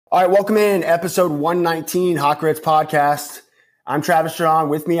All right, welcome in episode 119, Hawk Ritz Podcast. I'm Travis Strong.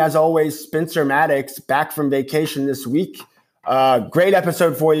 With me, as always, Spencer Maddox, back from vacation this week. Great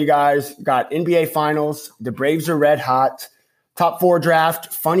episode for you guys. Got NBA Finals. The Braves are red hot. Top-4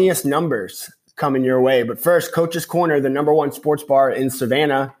 draft, funniest numbers coming your way. But first, Coach's Corner, the number one sports bar in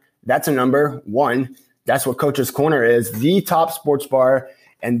Savannah. That's a number one. That's what Coach's Corner is, the top sports bar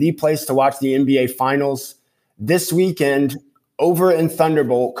and the place to watch the NBA Finals this weekend. Over in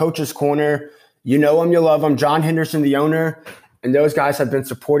Thunderbolt, Coach's Corner. You know them, you love them. John Henderson, the owner, and those guys have been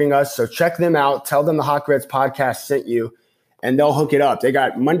supporting us. So check them out. Tell them the Hawk Ritz Podcast sent you, and they'll hook it up. They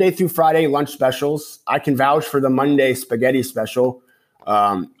got Monday through Friday lunch specials. I can vouch for the Monday spaghetti special.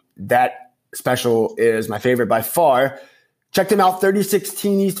 That special is my favorite by far. Check them out,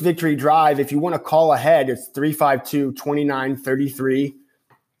 3016 East Victory Drive. If you want to call ahead, it's 352-2933.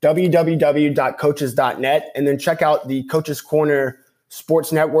 www.coaches.net, and then check out the Coach's Corner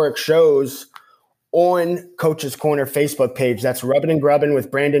Sports Network shows on Coach's Corner Facebook page. That's Rubbin' and Grubbin' with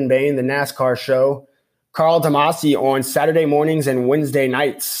Brandon Bain, the NASCAR show. Carl Damasi on Saturday mornings and Wednesday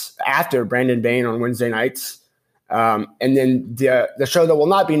nights after Brandon Bain on Wednesday nights. And then the show that will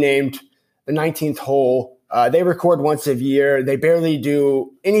not be named, the 19th Hole. They record once a year. They barely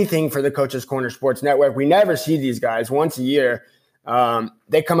do anything for the Coach's Corner Sports Network. We never see these guys once a year.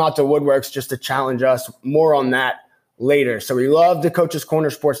 They come out to woodworks just to challenge us. More on that later. So we love the Coach's Corner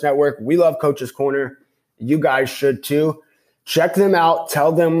Sports Network. We love Coach's Corner. You guys should too. Check them out.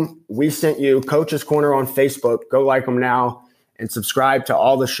 Tell them we sent you. Coach's Corner on Facebook. Go like them now and subscribe to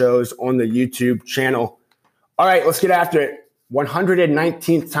all the shows on the YouTube channel. All right, let's get after it.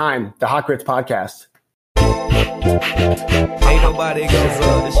 119th time, the Hawk Ritz Podcast. Ain't nobody goes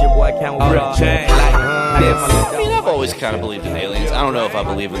up. This your boy Campbell. I mean, I've always kind of believed in aliens. I don't know if I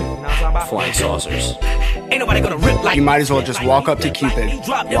believe in flying saucers. Ain't nobody gonna rip like You might as well just walk up to Cupid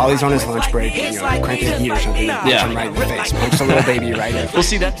while he's on his lunch break and crank his heat or something and punch him right in the face. Punch the little baby right in. We'll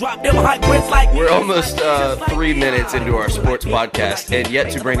see that. We're almost 3 minutes into our sports podcast and yet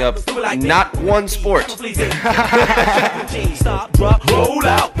to bring up not one sport. Stop, drop, roll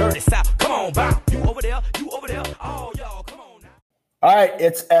out. Dirty South. Come on, bow. You over there. Oh, y'all, come on now. All right,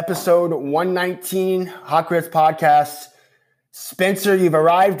 it's episode 119, Hawk Ritz Podcast. Spencer, you've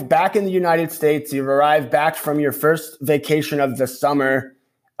arrived back in the United States. You've arrived back from your first vacation of the summer.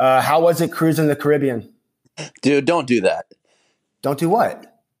 How was it cruising the Caribbean? Dude, don't do that. Don't do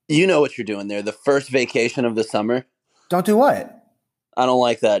what? You know what you're doing there. The first vacation of the summer. Don't do what? I don't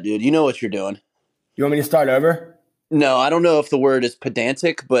like that, dude. You know what you're doing. You want me to start over? No, I don't know if the word is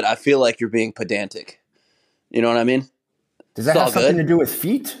pedantic, but I feel like you're being pedantic. You know what I mean? Does that have something to do with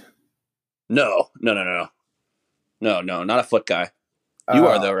feet? No, not a foot guy. You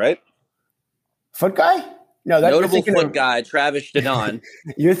are though, right? Foot guy? No, that's notable foot guy, Travis Stachin.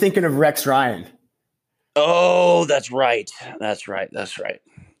 You're thinking of Rex Ryan. Oh, that's right.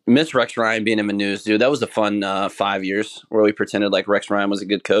 Miss Rex Ryan being in the news, dude. That was a fun 5 years where we pretended like Rex Ryan was a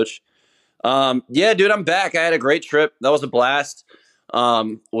good coach. Yeah, dude, I'm back. I had a great trip. That was a blast.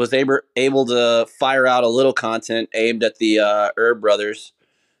 Was able to fire out a little content aimed at the Herb brothers,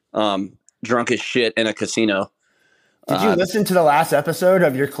 drunk as shit in a casino. Did you listen to the last episode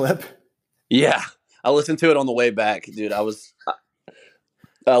of your clip? Yeah, I listened to it on the way back, dude. I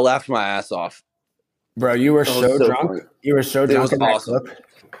laughed my ass off. Bro, you were so drunk. Funny. You were so drunk. It was awesome.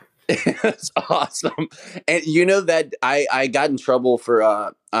 It's awesome. And you know that I got in trouble for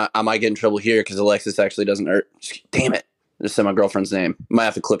I might get in trouble here because Alexis actually doesn't damn it. Just said my girlfriend's name. Might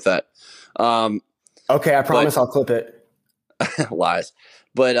have to clip that. Okay, I promise I'll clip it. Lies.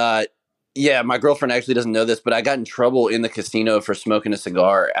 But yeah, my girlfriend actually doesn't know this, but I got in trouble in the casino for smoking a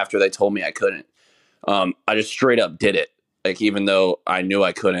cigar after they told me I couldn't. I just straight up did it. Like, even though I knew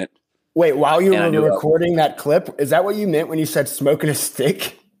I couldn't. Wait, while you were recording that clip, is that what you meant when you said smoking a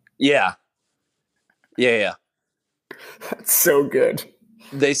stick? Yeah. That's so good.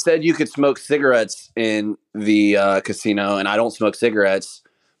 They said you could smoke cigarettes in the casino, and I don't smoke cigarettes,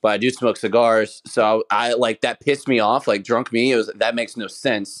 but I do smoke cigars. So I like that pissed me off. Like, drunk me, that makes no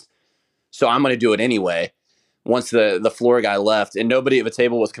sense. So I'm going to do it anyway. Once the floor guy left, and nobody at the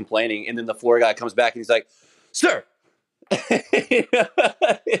table was complaining, and then the floor guy comes back and he's like, "Sir." I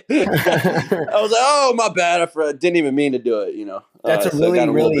was like, "Oh, my bad. I didn't even mean to do it." You know, that's a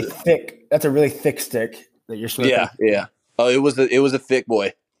really thick. That's a really thick stick that you're smoking. Yeah. Oh, it was a thick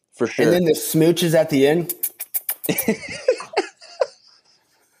boy for sure. And then the smooches at the end.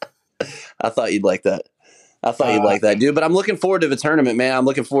 I thought you'd like that. Dude. But I'm looking forward to the tournament, man. I'm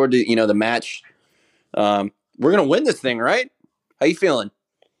looking forward to the match. We're gonna win this thing, right? How you feeling?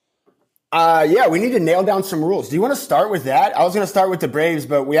 Yeah, we need to nail down some rules. Do you want to start with that? I was going to start with the Braves,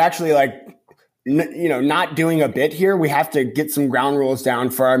 but we actually not doing a bit here. We have to get some ground rules down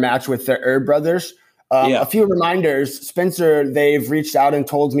for our match with the Herb brothers. A few reminders. Spencer, they've reached out and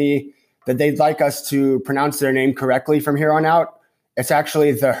told me that they'd like us to pronounce their name correctly from here on out. It's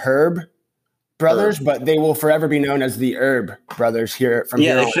actually the Herb brothers, but they will forever be known as the Herb brothers here from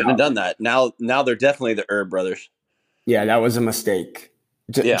here on out. Yeah, they shouldn't have done that. Now they're definitely the Herb brothers. Yeah, that was a mistake.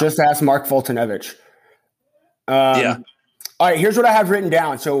 Just ask Mark Fultonevich. All right, here's what I have written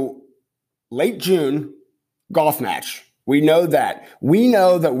down. So late June, golf match. We know that. We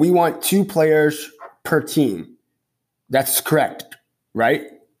know that we want 2 players per team. That's correct, right?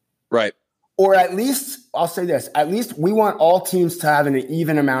 Right. Or at least, I'll say this, at least we want all teams to have an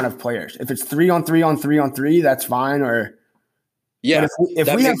even amount of players. If it's 3-on-3-on-3-on-3, that's fine. But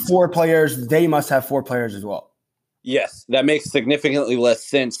if we have 4 players, they must have 4 players as well. Yes, that makes significantly less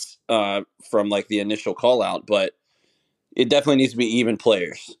sense from like the initial call out, but it definitely needs to be even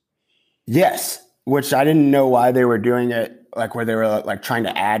players. Yes, which I didn't know why they were doing it, like where they were like trying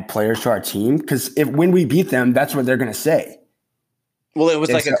to add players to our team. Because when we beat them, that's what they're going to say. Well, it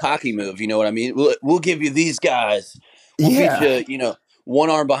was like a cocky move, you know what I mean? We'll give you these guys. We'll beat you, one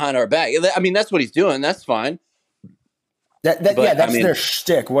arm behind our back. I mean, that's what he's doing. That's fine. That's their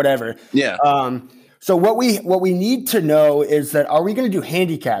shtick, whatever. Yeah. So what we need to know is that, are we going to do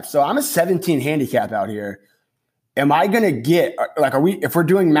handicaps? So I'm a 17 handicap out here. Am I going to get, if we're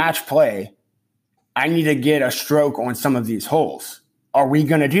doing match play, I need to get a stroke on some of these holes. Are we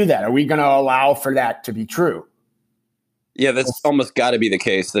going to do that? Are we going to allow for that to be true? Yeah, that's almost got to be the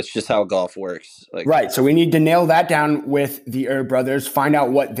case. That's just how golf works. Right. So we need to nail that down with the Herb brothers, find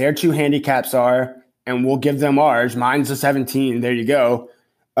out what their 2 handicaps are, and we'll give them ours. Mine's a 17. There you go.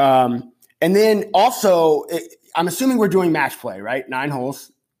 And then also, I'm assuming we're doing match play, right? 9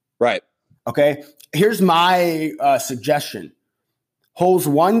 holes. Right. Okay. Here's my suggestion. Holes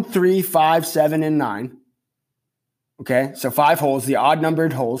 1, 3, 5, 7, and 9. Okay. So 5 holes, the odd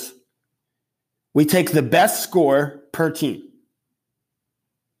numbered holes. We take the best score per team.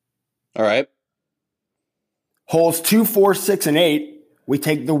 All right. Holes 2, 4, 6, and 8, we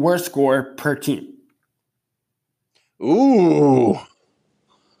take the worst score per team. Ooh.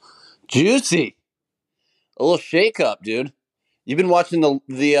 Juicy. A little shake up, dude. You've been watching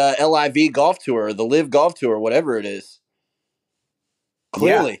the LIV golf tour, the Live golf tour, whatever it is.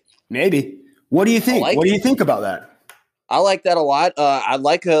 Clearly. Yeah, maybe. What do you think? What do you think about that? I like that a lot. I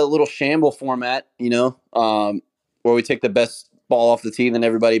like a little shamble format, where we take the best ball off the tee and then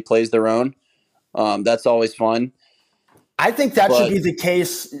everybody plays their own. That's always fun. I think that should be the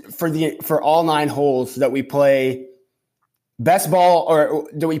case for all 9 holes, that we play best ball, or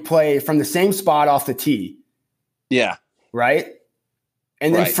do we play from the same spot off the tee? Yeah. Right?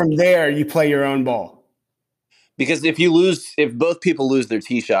 And then from there, you play your own ball. Because if both people lose their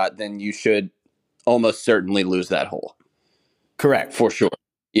tee shot, then you should almost certainly lose that hole. Correct. For sure.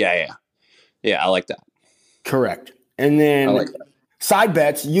 Yeah. Yeah, I like that. Correct. And then side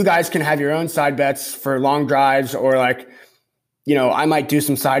bets, you guys can have your own side bets for long drives, or I might do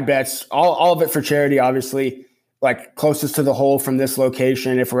some side bets, all of it for charity, obviously. Like closest to the hole from this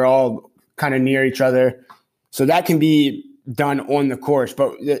location, if we're all kind of near each other. So that can be done on the course.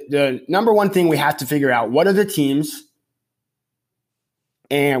 But the number one thing we have to figure out, what are the teams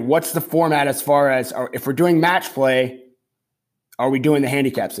and what's the format as far as, if we're doing match play, are we doing the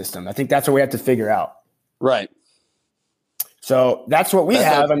handicap system? I think that's what we have to figure out. Right. So that's what we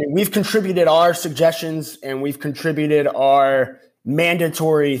have. I mean, we've contributed our suggestions and we've contributed our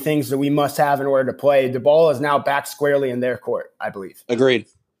mandatory things that we must have in order to play. The ball is now back squarely in their court, I believe. Agreed.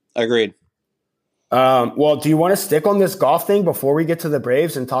 Well, do you want to stick on this golf thing before we get to the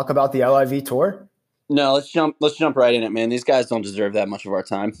Braves and talk about the LIV tour? No, let's jump right in it, man. These guys don't deserve that much of our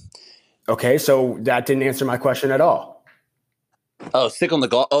time. Okay, so that didn't answer my question at all. Oh, stick on the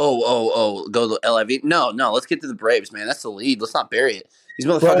golf. Oh, go to the LIV. No, let's get to the Braves, man. That's the lead. Let's not bury it. These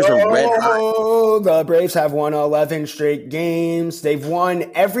motherfuckers are red hot. The Braves have won 11 straight games. They've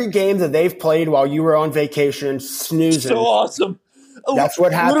won every game that they've played while you were on vacation, snoozing. So awesome. That's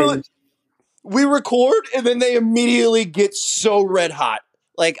what happened. We record, and then they immediately get so red hot.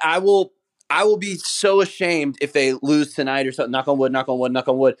 Like, I will be so ashamed if they lose tonight or something. Knock on wood, knock on wood, knock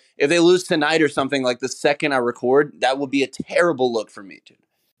on wood. If they lose tonight or something, like the second I record, that would be a terrible look for me, dude.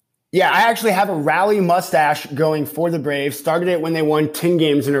 Yeah, I actually have a rally mustache going for the Braves. Started it when they won 10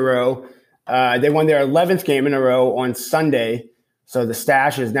 games in a row. They won their 11th game in a row on Sunday. So the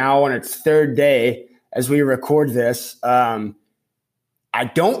stash is now on its 3rd day as we record this. I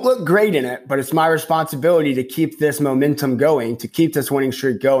don't look great in it, but it's my responsibility to keep this momentum going, to keep this winning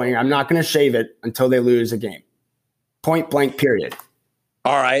streak going. I'm not going to shave it until they lose a game. Point blank, period.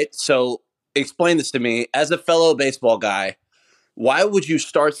 All right. So explain this to me. As a fellow baseball guy, why would you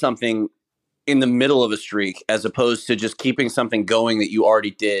start something in the middle of a streak as opposed to just keeping something going that you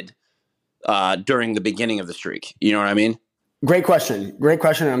already did during the beginning of the streak? You know what I mean? Great question. Great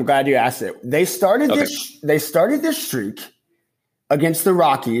question. And I'm glad you asked it. They started this streak against the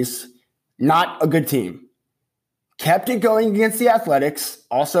Rockies, not a good team. Kept it going against the Athletics,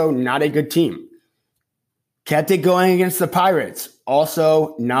 also not a good team. Kept it going against the Pirates,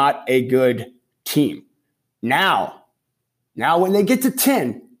 also not a good team. Now when they get to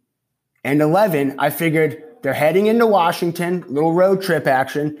 10 and 11, I figured they're heading into Washington, little road trip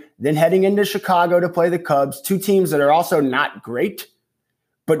action, then heading into Chicago to play the Cubs, two teams that are also not great,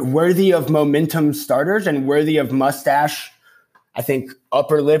 but worthy of momentum starters and worthy of mustache, I think,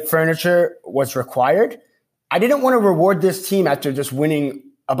 upper lip furniture was required. I didn't want to reward this team after just winning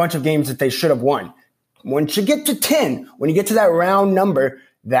a bunch of games that they should have won. Once you get to 10, when you get to that round number,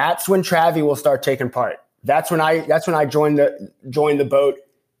 that's when Travie will start taking part. That's when I join the boat,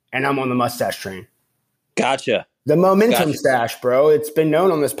 and I'm on the mustache train. Gotcha. The momentum stash, bro. It's been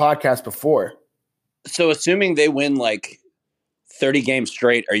known on this podcast before. So assuming they win like 30 games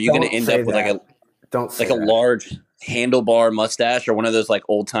straight, are you going to end up with a large handlebar mustache or one of those like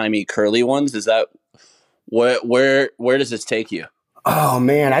old-timey curly ones? Is that where does this take you? Oh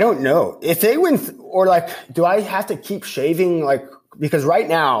man, I don't know. If they win or like do I have to keep shaving because right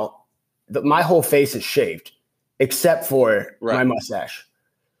now my whole face is shaved except for my mustache.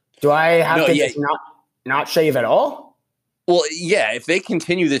 Do I have to just not shave at all? Well, yeah, if they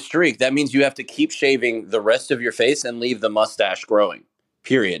continue this streak, that means you have to keep shaving the rest of your face and leave the mustache growing.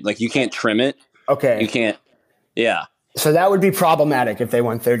 Period. Like you can't trim it. Okay. You can't. Yeah. So that would be problematic if they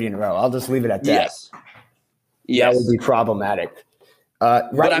won 30 in a row. I'll just leave it at that. Yes. That would be problematic.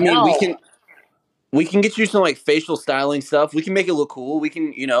 But I mean, we can get you some like facial styling stuff. We can make it look cool. We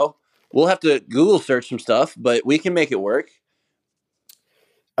can, we'll have to Google search some stuff, but we can make it work.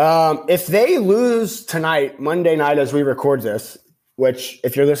 If they lose tonight, Monday night, as we record this, which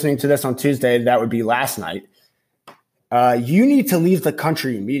if you're listening to this on Tuesday, that would be last night. You need to leave the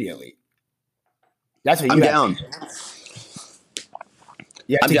country immediately. That's what I'm down.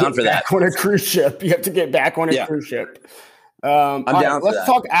 I'm down for that. On a cruise ship, you have to get back on a cruise ship. I'm down. Let's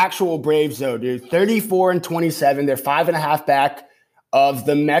talk actual Braves, though, dude. 34-27. They're 5.5 back of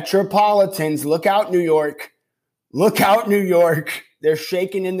the Metropolitans. Look out, New York. Look out, New York. They're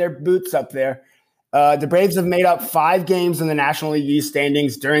shaking in their boots up there. The Braves have made up 5 games in the National League East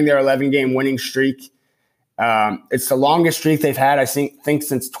standings during their 11-game winning streak. It's the longest streak they've had, I think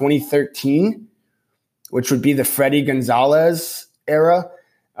since 2013, which would be the Freddie Gonzalez era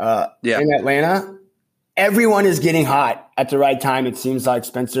in Atlanta. Everyone is getting hot at the right time, it seems like,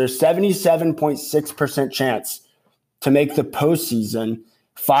 Spencer. 77.6% chance to make the postseason.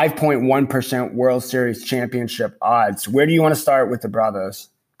 5.1% World Series championship odds. Where do you want to start with the Bravos?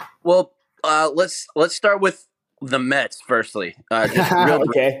 Well, let's start with the Mets firstly.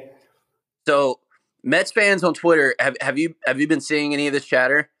 Okay. So, Mets fans on Twitter, have you been seeing any of this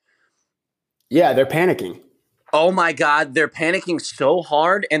chatter? Yeah, they're panicking. Oh my God, they're panicking so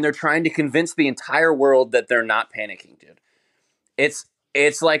hard, and they're trying to convince the entire world that they're not panicking, dude. It's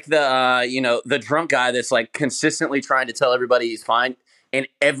like the drunk guy that's like consistently trying to tell everybody he's fine, and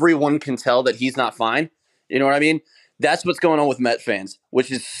everyone can tell that he's not fine. You know what I mean? That's what's going on with Met fans,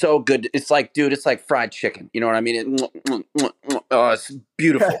 which is so good. It's like, dude, it's like fried chicken. You know what I mean? It's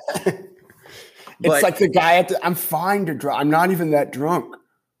beautiful. It's like the guy I'm fine to drunk. I'm not even that drunk.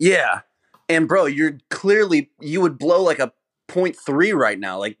 Yeah. And bro, you would blow like a 0.3 right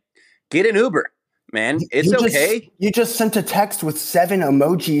now. Like, get an Uber, man. It's okay. You just sent a text with 7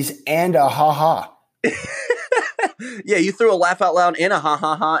 emojis and a ha-ha. Yeah, you threw a laugh out loud and a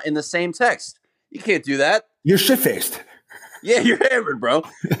ha-ha-ha in the same text. You can't do that. You're shit-faced. Yeah, you're hammered, bro.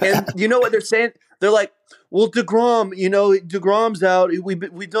 And you know what they're saying? They're like, well, DeGrom's out.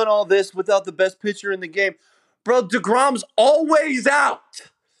 We've done all this without the best pitcher in the game. Bro, DeGrom's always out.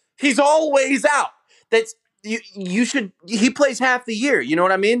 He's always out. He plays half the year. You know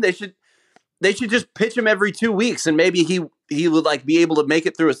what I mean? They should just pitch him every 2 weeks and maybe he would like be able to make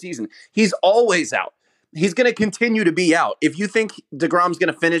it through a season. He's always out. He's going to continue to be out. If you think DeGrom's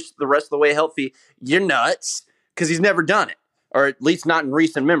going to finish the rest of the way healthy, you're nuts because he's never done it, or at least not in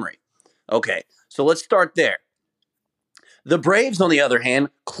recent memory. Okay, so let's start there. The Braves, on the other hand,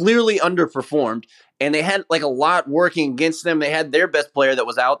 clearly underperformed, and they had like a lot working against them. They had their best player that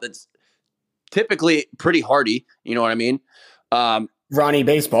was out that's typically pretty hardy. You know what I mean? Ronnie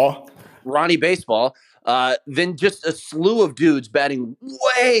Baseball. Ronnie Baseball, then just a slew of dudes batting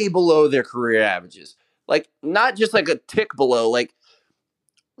way below their career averages. Like, not just like a tick below, like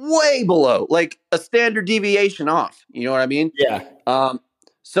way below, like a standard deviation off. You know what I mean? Yeah.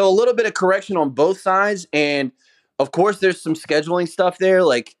 So a little bit of correction on both sides. And of course, there's some scheduling stuff there.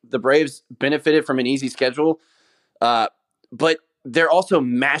 Like the Braves benefited from an easy schedule, but they're also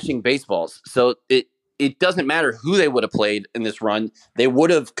mashing baseballs. So it doesn't matter who they would have played in this run. They would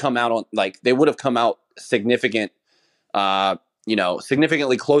have come out significantly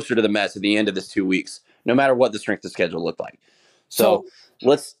closer to the Mets at the end of this 2 weeks, no matter what the strength of schedule looked like. So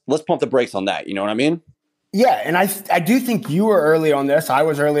let's pump the brakes on that. You know what I mean? Yeah, and I do think you were early on this. I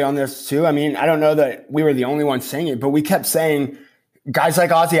was early on this too. I mean, I don't know that we were the only ones saying it, but we kept saying guys like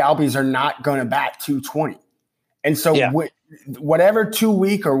Ozzy Albies are not going to bat 220. And so whatever 2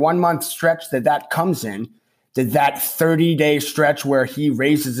 week or 1 month stretch that comes in, that 30-day stretch where he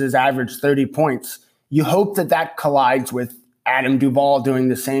raises his average 30 points, you hope that collides with Adam Duvall doing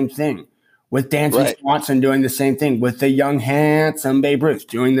the same thing, with Dansby Swanson doing the same thing, with the young, handsome Babe Ruth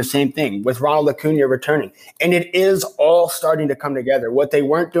doing the same thing, with Ronald Acuna returning. And it is all starting to come together. What they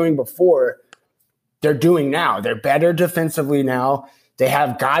weren't doing before, they're doing now. They're better defensively now. They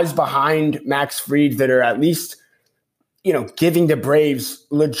have guys behind Max Fried that are at least, giving the Braves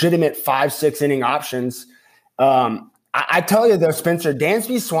legitimate 5-6 inning options. I tell you though, Spencer,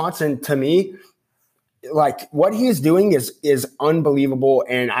 Dansby Swanson, to me, like what he is doing is unbelievable.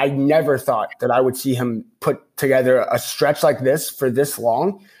 And I never thought that I would see him put together a stretch like this for this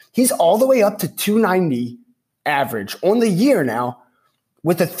long. He's all the way up to 290 average on the year now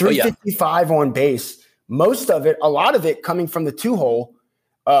with a 355 on base. A lot of it coming from the 2-hole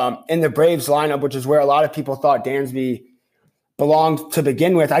in the Braves lineup, which is where a lot of people thought Dansby belonged to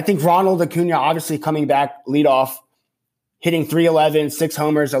begin with. I think Ronald Acuna obviously coming back leadoff, hitting 311, 6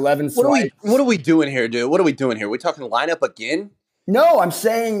 homers, 11 swipes. What are we doing here, dude? What are we doing here? We talking lineup again? No, I'm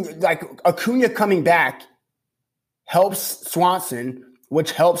saying like Acuna coming back helps Swanson,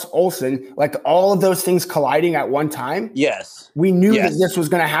 which helps Olsen. Like all of those things colliding at one time. Yes. We knew that this was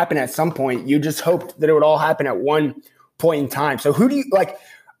going to happen at some point. You just hoped that it would all happen at one point in time. So who do you like?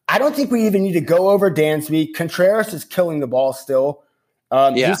 I don't think we even need to go over Dansby. Contreras is killing the ball still.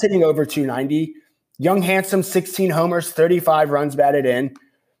 He's hitting over 290. Young, handsome, 16 homers, 35 runs batted in.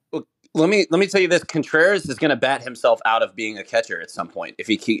 Well, let me tell you this: Contreras is going to bat himself out of being a catcher at some point if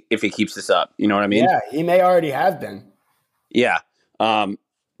he keeps this up. You know what I mean? Yeah, he may already have been. Yeah,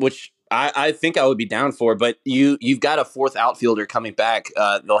 which I think I would be down for. But you've got a fourth outfielder coming back.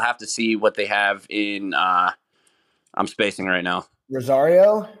 They'll have to see what they have in. I'm spacing right now.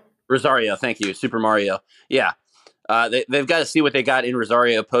 Rosario, thank you. Super Mario. Yeah. They've got to see what they got in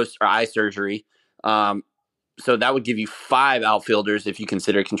Rosario post or eye surgery. So that would give you 5 outfielders if you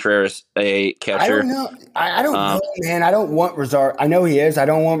consider Contreras a catcher. I don't know. I don't know, man. I don't want Rosario. I know he is. I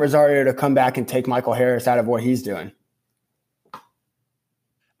don't want Rosario to come back and take Michael Harris out of what he's doing.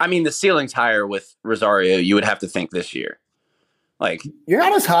 I mean, the ceiling's higher with Rosario, you would have to think this year. Like, you're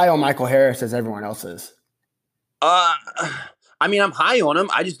not as high on Michael Harris as everyone else is. I mean, I'm high on him.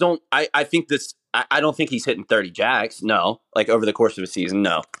 I just don't. I think this. I don't think he's hitting 30 jacks. No, like over the course of a season.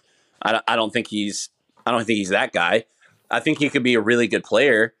 No, I don't think he's. I don't think he's that guy. I think he could be a really good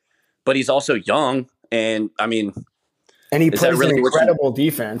player, but he's also young, and I mean, and he plays really an incredible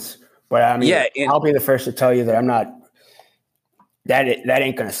defense. But I mean, I'll be the first to tell you that I'm not. That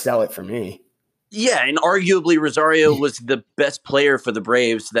ain't going to sell it for me. Yeah, and arguably Rosario was the best player for the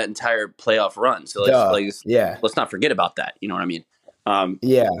Braves that entire playoff run. So let's not forget about that. You know what I mean?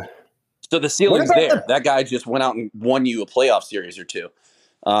 So the ceiling's there. That guy just went out and won you a playoff series or two.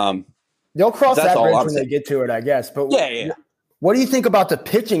 They'll cross that bridge when they get to it, I guess. But what do you think about the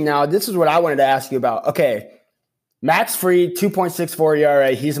pitching now? This is what I wanted to ask you about. Okay, Max Fried, 2.64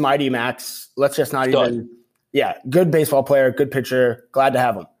 ERA. He's Mighty Max. Let's just not even – good baseball player, good pitcher. Glad to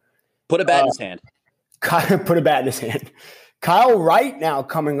have him. Put a bat in his hand. Put a bat in his hand. Kyle Wright now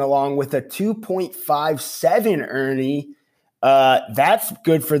coming along with a 2.57 Ernie. That's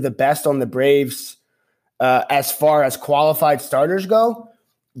good for the best on the Braves as far as qualified starters go.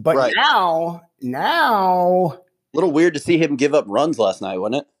 But now – a little weird to see him give up runs last night,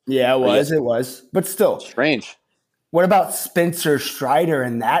 wasn't it? Yeah, it was. But still. Strange. What about Spencer Strider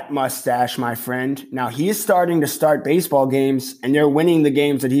and that mustache, my friend? Now, he's starting to start baseball games, and they're winning the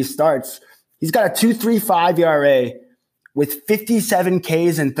games that he starts. He's got a 2.35 ERA with 57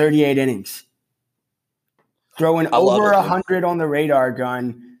 Ks and 38 innings. Throwing over 100 on the radar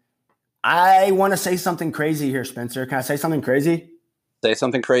gun. I want to say something crazy here, Spencer. Can I say something crazy? Say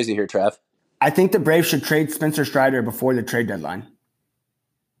something crazy here, Trav. I think the Braves should trade Spencer Strider before the trade deadline.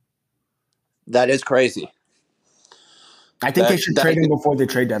 That is crazy. I think they should trade him before the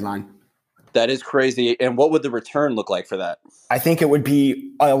trade deadline. That is crazy. And what would the return look like for that? I think it would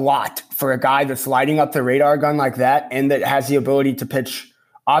be a lot for a guy that's lighting up the radar gun like that and that has the ability to pitch.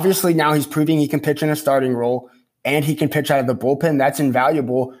 Obviously, now he's proving he can pitch in a starting role and he can pitch out of the bullpen. That's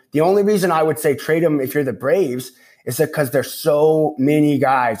invaluable. The only reason I would say trade him if you're the Braves is because there's so many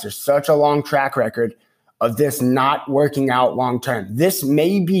guys. There's such a long track record of this not working out long term. This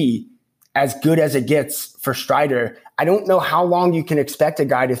may be as good as it gets for Strider. I don't know how long you can expect a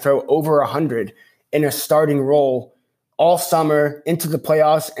guy to throw over 100 in a starting role all summer into the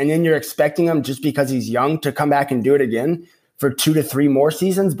playoffs, and then you're expecting him just because he's young to come back and do it again for 2 to 3 more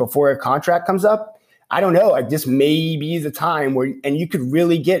seasons before a contract comes up. I don't know. Like, this may be the time where, and you could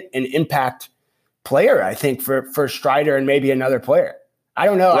really get an impact player, I think, for Strider and maybe another player. I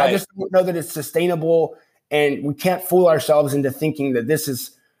don't know. Right. I just don't know that it's sustainable, and we can't fool ourselves into thinking that this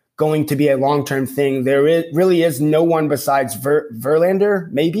is going to be a long-term thing. There really is no one besides Verlander,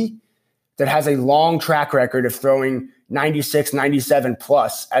 maybe, that has a long track record of throwing 96, 97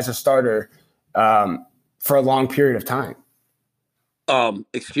 plus as a starter for a long period of time.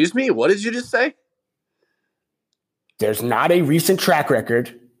 Excuse me? What did you just say? There's not a recent track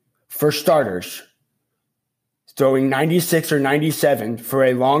record for starters throwing 96 or 97 for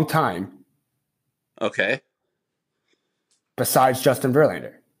a long time. Okay. Besides Justin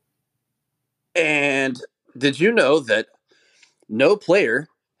Verlander. And did you know that no player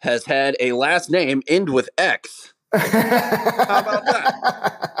has had a last name end with X? How about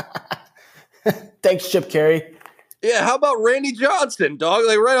that? Thanks, Chip Carey. Yeah, how about Randy Johnson, dog?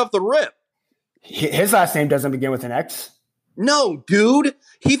 Like right off the rip. His last name doesn't begin with an X. No, dude.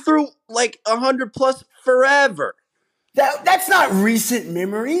 He threw like 100 plus forever. That's not recent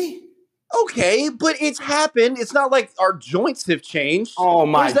memory. Okay, but it's happened. It's not like our joints have changed. Oh,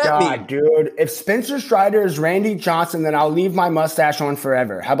 my God, dude. If Spencer Strider is Randy Johnson, then I'll leave my mustache on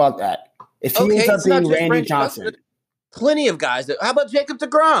forever. How about that? If he ends up being Randy Johnson. Plenty of guys. How about Jacob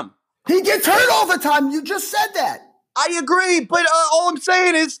deGrom? He gets hurt all the time. You just said that. I agree, but all I'm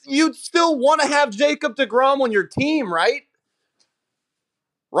saying is you'd still want to have Jacob deGrom on your team, right?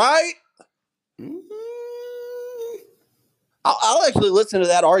 Right? Mm-hmm. I'll actually listen to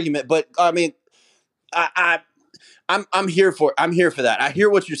that argument, but I mean, I'm here for it. I'm here for that. I hear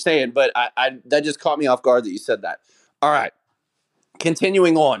what you're saying, but I that just caught me off guard that you said that. All right,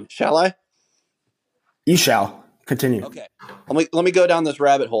 continuing on, shall I? You shall continue. Okay, let me go down this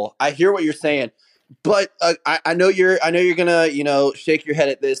rabbit hole. I hear what you're saying, but I know you're gonna shake your head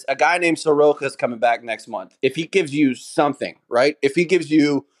at this. A guy named Soroka is coming back next month. If he gives you something, right? If he gives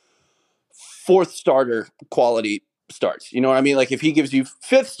you 4th starter quality starts. You know what I mean? Like if he gives you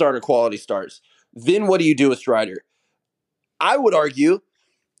 5th starter quality starts, then what do you do with Strider? I would argue,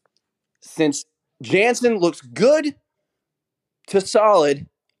 since Jansen looks good to solid,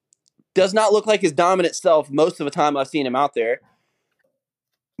 does not look like his dominant self most of the time I've seen him out there,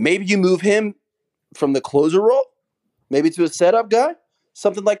 maybe you move him from the closer role, maybe to a setup guy,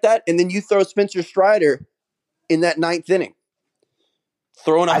 something like that, and then you throw Spencer Strider in that 9th inning,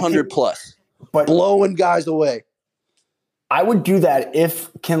 throwing 100 plus, but blowing guys away. I would do that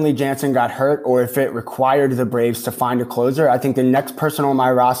if Kenley Jansen got hurt or if it required the Braves to find a closer. I think the next person on my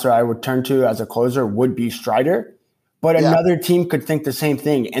roster I would turn to as a closer would be Strider. But another team could think the same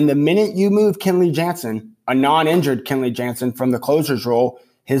thing. And the minute you move Kenley Jansen, a non-injured Kenley Jansen, from the closer's role,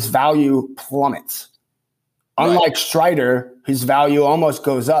 his value plummets. Right. Unlike Strider, his value almost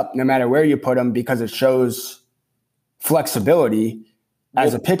goes up no matter where you put him because it shows flexibility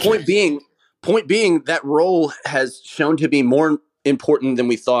as a pitcher. Point being, that role has shown to be more important than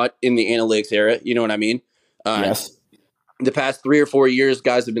we thought in the analytics era. You know what I mean? Yes. The past 3 or 4 years,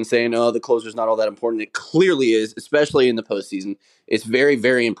 guys have been saying, oh, the closer's not all that important. It clearly is, especially in the postseason. It's very,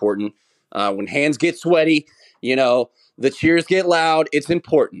 very important. When hands get sweaty, the cheers get loud. It's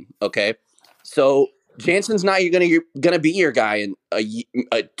important, okay? So Jansen's not gonna be your guy in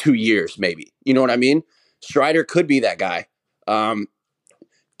 2 years, maybe. You know what I mean? Strider could be that guy.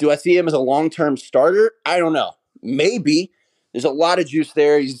 Do I see him as a long-term starter? I don't know. Maybe. There's a lot of juice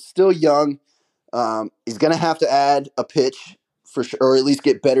there. He's still young. He's going to have to add a pitch for sure, or at least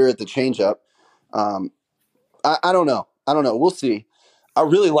get better at the changeup. I don't know. We'll see. I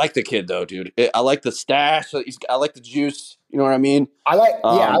really like the kid, though, dude. I like the stash. I like the juice. You know what I mean? I like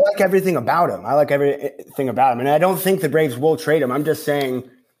everything about him. And I don't think the Braves will trade him. I'm just saying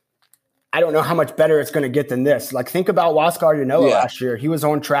I don't know how much better it's going to get than this. Like, think about Huascar Ynoa last year. He was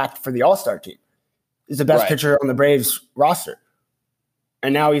on track for the All-Star team. He's the best pitcher on the Braves roster.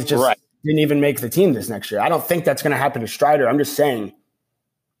 And now he's just didn't even make the team this next year. I don't think that's going to happen to Strider. I'm just saying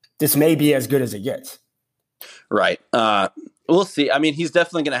this may be as good as it gets. Right. We'll see. I mean, he's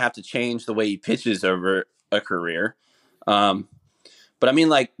definitely going to have to change the way he pitches over a career. But I mean,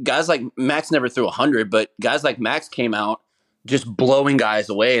 like guys like Max never threw 100, but guys like Max came out just blowing guys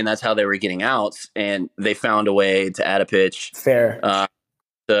away, and that's how they were getting outs. And they found a way to add a pitch, Fair,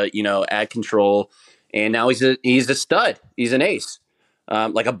 to add control. And now he's a stud. He's an ace,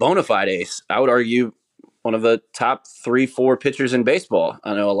 like a bona fide ace. I would argue one of the top 3-4 pitchers in baseball.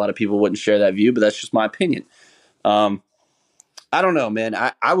 I know a lot of people wouldn't share that view, but that's just my opinion. I don't know, man.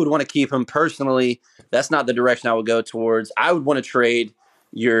 I would want to keep him personally. That's not the direction I would go towards. I would want to trade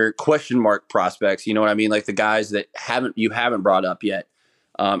your question mark prospects. You know what I mean? Like the guys that you haven't brought up yet.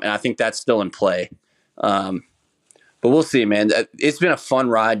 And I think that's still in play. But we'll see, man. It's been a fun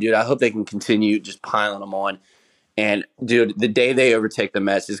ride, dude. I hope they can continue just piling them on. And, dude, the day they overtake the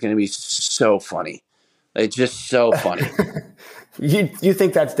Mets is going to be so funny. It's just so funny. You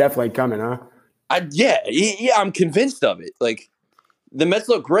think that's definitely coming, huh? Yeah, I'm convinced of it. Like, the Mets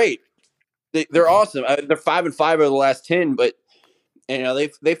look great. They're awesome. They're 5-5 over the last 10, but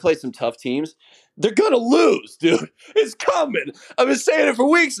they've played some tough teams. They're gonna lose, dude. It's coming. I've been saying it for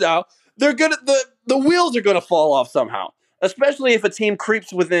weeks now. They're gonna the wheels are gonna fall off somehow. Especially if a team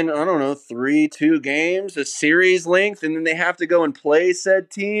creeps within, 2 games, a series length, and then they have to go and play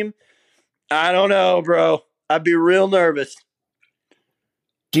said team. I don't know, bro. I'd be real nervous.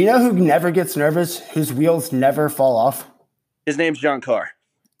 Do you know who never gets nervous, whose wheels never fall off? His name's John Carr.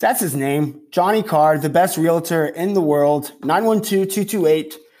 That's his name. Johnny Carr, the best realtor in the world.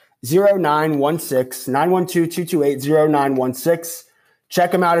 912-228-0916. 912-228-0916.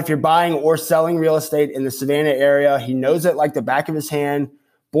 Check him out if you're buying or selling real estate in the Savannah area. He knows it like the back of his hand.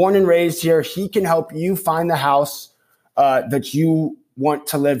 Born and raised here. He can help you find the house that you want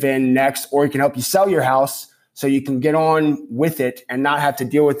to live in next, or he can help you sell your house so you can get on with it and not have to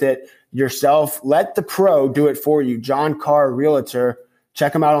deal with it yourself. Let the pro do it for you. John Carr, Realtor.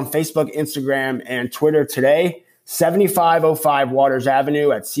 Check him out on Facebook, Instagram, and Twitter today. 7505 Waters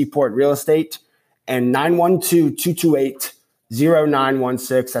Avenue at Seaport Real Estate, and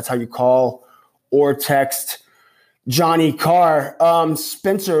 912-228-0916. That's how you call or text Johnny Carr.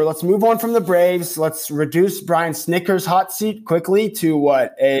 Spencer, let's move on from the Braves. Let's reduce Brian Snitker's hot seat quickly to a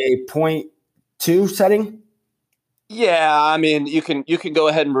 0.2 setting. Yeah, I mean, you can go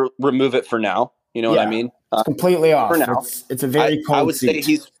ahead and remove it for now. You know what I mean? It's completely off. For now. It's a very cold I would seat.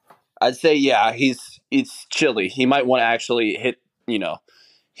 say it's chilly. He might want to actually hit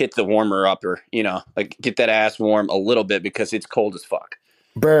the warmer up, or like get that ass warm a little bit because it's cold as fuck.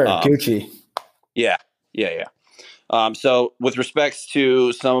 Bird, Gucci. Yeah. So with respects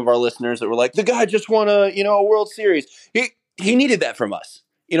to some of our listeners that were like, the guy just won a World Series. He needed that from us.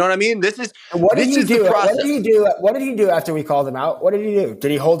 You know what I mean? What did he do? What did he do after we called him out? What did he do?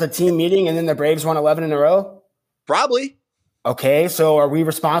 Did he hold a team meeting and then the Braves won 11 in a row? Probably. Okay, so are we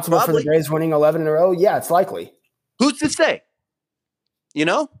responsible for the Braves winning 11 in a row? Yeah, it's likely. Who's to say?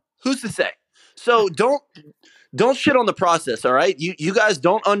 Who's to say? So don't shit on the process, all right? You guys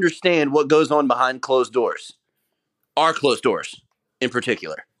don't understand what goes on behind closed doors. Our closed doors in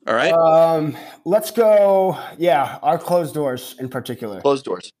particular. All right. Let's go. Yeah, our closed doors in particular. Closed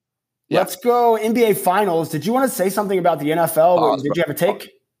doors. Yeah. Let's go NBA Finals. Did you want to say something about the NFL? Did you have a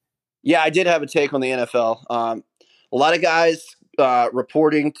take? Yeah, I did have a take on the NFL. A lot of guys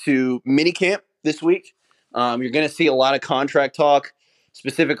reporting to minicamp this week. You're going to see a lot of contract talk,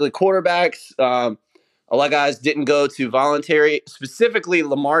 specifically quarterbacks. A lot of guys didn't go to voluntary, specifically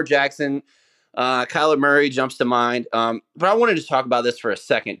Lamar Jackson. Kyler Murray jumps to mind. But I wanted to talk about this for a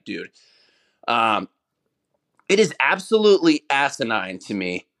second, dude. It is absolutely asinine to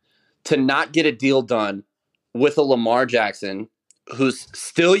me to not get a deal done with a Lamar Jackson, who's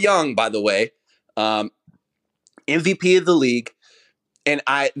still young, by the way, MVP of the league. And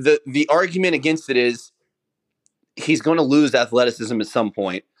the argument against it is he's going to lose athleticism at some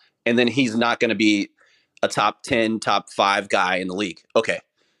point, and then he's not going to be a top 10, top 5 guy in the league. Okay,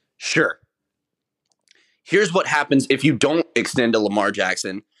 sure. Here's what happens if you don't extend to Lamar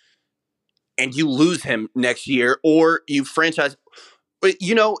Jackson and you lose him next year, or you franchise.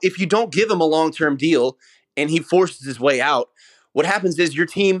 If you don't give him a long-term deal and he forces his way out, what happens is your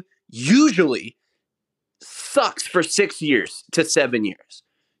team usually sucks for 6 years to 7 years.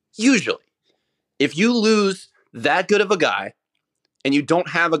 Usually. If you lose that good of a guy and you don't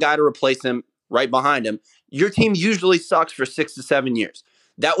have a guy to replace him right behind him, your team usually sucks for 6 to 7 years.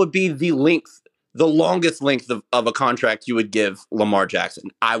 That would be the longest length of a contract you would give Lamar Jackson,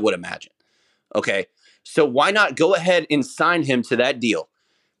 I would imagine. Okay, so why not go ahead and sign him to that deal?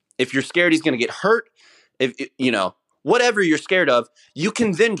 If you're scared he's going to get hurt, whatever you're scared of, you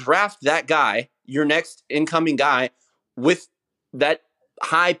can then draft that guy, your next incoming guy, with that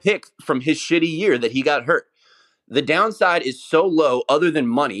high pick from his shitty year that he got hurt. The downside is so low, other than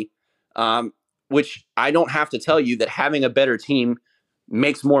money, which I don't have to tell you that having a better team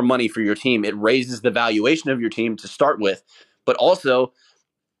makes more money for your team. It raises the valuation of your team to start with, but also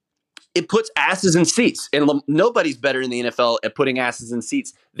it puts asses in seats. And nobody's better in the NFL at putting asses in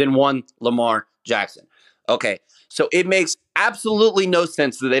seats than one Lamar Jackson. Okay, so it makes absolutely no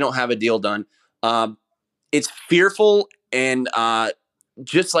sense that they don't have a deal done. It's fearful and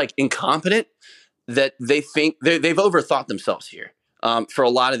just like incompetent that they think they've overthought themselves here for a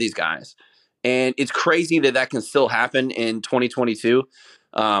lot of these guys. And it's crazy that that can still happen in 2022.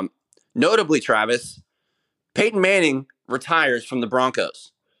 Notably, Travis, Peyton Manning retires from the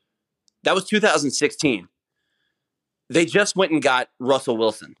Broncos. That was 2016. They just went and got Russell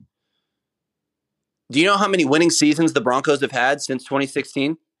Wilson. Do you know how many winning seasons the Broncos have had since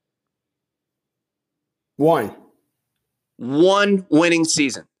 2016? One winning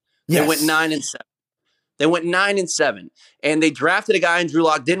season. Yes. They went 9-7. They went 9-7, and they drafted a guy in Drew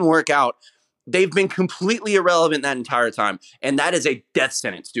Lock. Didn't work out. They've been completely irrelevant that entire time, and that is a death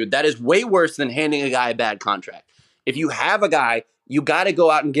sentence, dude. That is way worse than handing a guy a bad contract. If you have a guy, you got to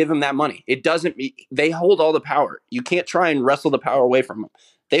go out and give him that money. It doesn't. They hold all the power. You can't try and wrestle the power away from them.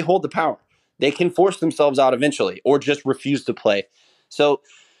 They hold the power. They can force themselves out eventually, or just refuse to play. So,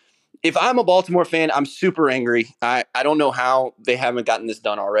 if I'm a Baltimore fan, I'm super angry. I don't know how they haven't gotten this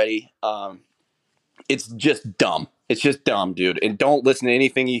done already. It's just dumb. It's just dumb, dude. And don't listen to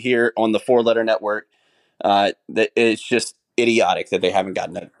anything you hear on the 4-letter network. It's just idiotic that they haven't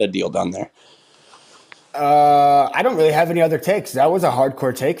gotten a deal done there. I don't really have any other takes. That was a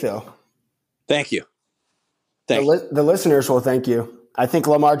hardcore take, though. Thank you. The listeners will thank you. I think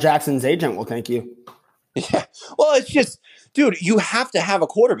Lamar Jackson's agent will thank you. Yeah. Well, it's just, dude, you have to have a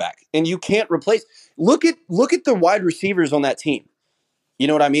quarterback, and you can't replace. Look at the wide receivers on that team. You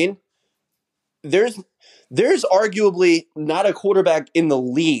know what I mean? There's arguably not a quarterback in the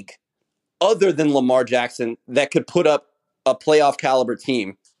league other than Lamar Jackson that could put up a playoff caliber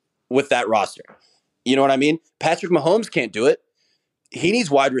team with that roster. You know what I mean? Patrick Mahomes can't do it. He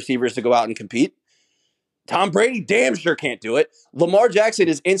needs wide receivers to go out and compete. Tom Brady damn sure can't do it. Lamar Jackson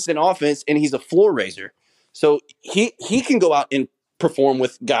is instant offense, and he's a floor raiser. So he can go out and perform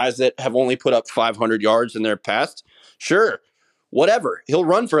with guys that have only put up 500 yards in their past. Sure, whatever. He'll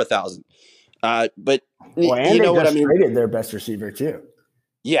run for 1,000. But and you know what I mean? Traded their best receiver too.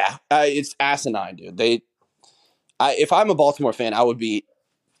 Yeah, it's asinine, dude. If I'm a Baltimore fan, I would be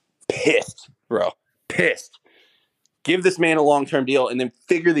pissed, bro. Pissed. Give this man a long-term deal and then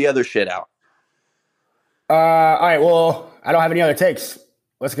figure the other shit out. All right. Well, I don't have any other takes.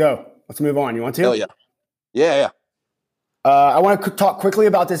 Let's go. Let's move on. You want to? Hell yeah. Yeah. I want to talk quickly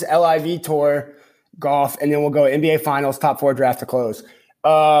about this LIV Tour golf, and then we'll go NBA Finals, top 4 draft to close.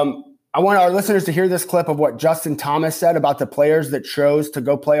 I want our listeners to hear this clip of what Justin Thomas said about the players that chose to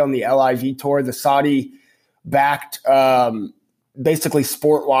go play on the LIV Tour, the Saudi-backed, basically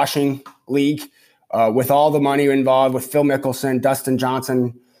sport washing league, with all the money involved, with Phil Mickelson, Dustin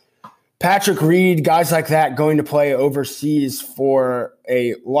Johnson, Patrick Reed, guys like that going to play overseas for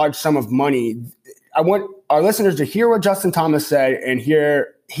a large sum of money. I want our listeners to hear what Justin Thomas said and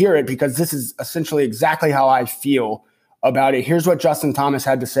hear it, because this is essentially exactly how I feel about it. Here's what Justin Thomas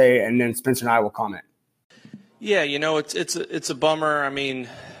had to say, and then Spencer and I will comment. Yeah, it's a bummer. I mean,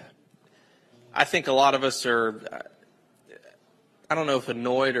 I think a lot of us are, I don't know if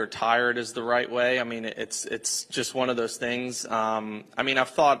annoyed or tired is the right way. I mean, it's just one of those things. I mean, I've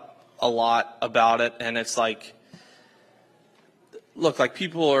thought a lot about it, and it's like, look, like,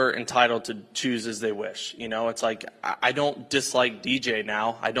 people are entitled to choose as they wish. It's like, I don't dislike DJ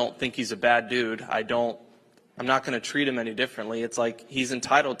now. I don't think he's a bad dude. I'm not going to treat him any differently. It's like, he's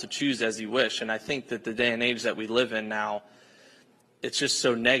entitled to choose as he wish. And I think that the day and age that we live in now, it's just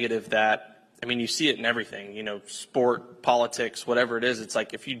so negative that, I mean, you see it in everything, sport, politics, whatever it is. It's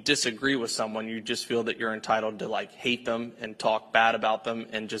like, if you disagree with someone, you just feel that you're entitled to, like, hate them and talk bad about them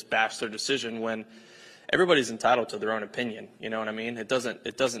and just bash their decision, when everybody's entitled to their own opinion. You know what I mean? It doesn't,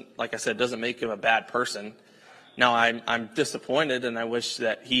 like I said, it doesn't make him a bad person. Now, I'm disappointed, and I wish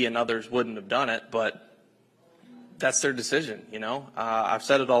that he and others wouldn't have done it, but that's their decision, I've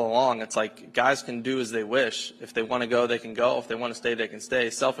said it all along. It's like, guys can do as they wish. If they want to go, they can go. If they want to stay, they can stay.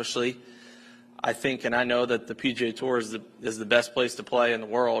 Selfishly, I think, and I know that the PGA Tour is the best place to play in the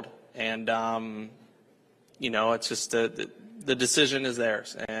world. And, it's just the decision is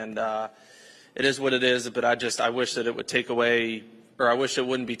theirs. And it is what it is. But I wish that it would take away or I wish it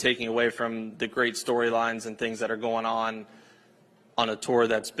wouldn't be taking away from the great storylines and things that are going on a tour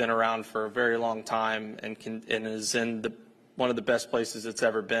that's been around for a very long time and is in one of the best places it's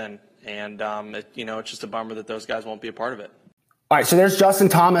ever been. And, it's just a bummer that those guys won't be a part of it. All right, so there's Justin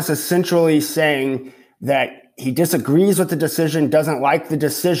Thomas essentially saying that he disagrees with the decision, doesn't like the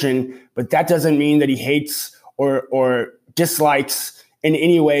decision, but that doesn't mean that he hates or dislikes in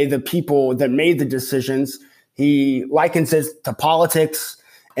any way the people that made the decisions. He likens it to politics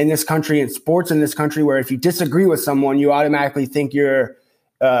in this country and sports in this country, where if you disagree with someone, you automatically think you're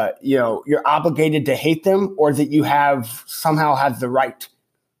obligated to hate them, or that you somehow have the right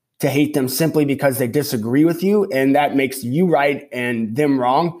to hate them simply because they disagree with you, and that makes you right and them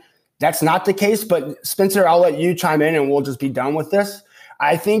wrong. That's not the case. But Spencer, I'll let you chime in and we'll just be done with this.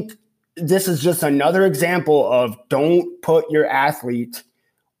 I think this is just another example of don't put your athlete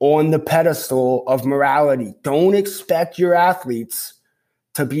on the pedestal of morality. Don't expect your athletes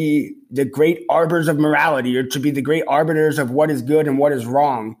to be the great arbiters of morality or to be the great arbiters of what is good and what is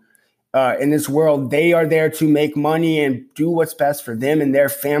wrong in this world. They are there to make money and do what's best for them and their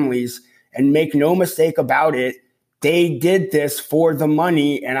families. And make no mistake about it, they did this for the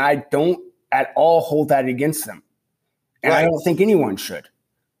money, and I don't at all hold that against them. And I don't think anyone should.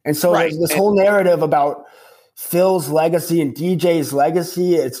 And so this whole narrative about Phil's legacy and DJ's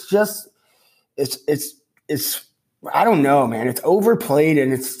legacy, it's I don't know, man. It's overplayed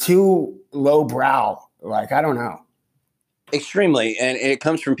and it's too lowbrow. Like, I don't know. Extremely. And it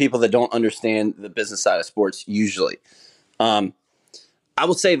comes from people that don't understand the business side of sports usually. I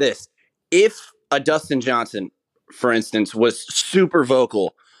will say this. If a Dustin Johnson, for instance, was super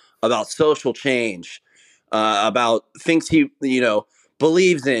vocal about social change, about things he,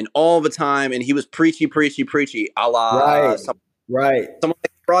 believes in all the time, and he was preachy, a la someone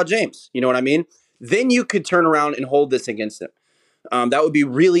like LeBron James, you know what I mean? Then you could turn around and hold this against him. That would be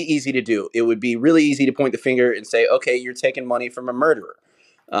really easy to do. It would be really easy to point the finger and say, okay, you're taking money from a murderer,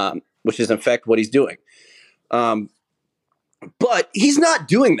 which is in fact what he's doing. But he's not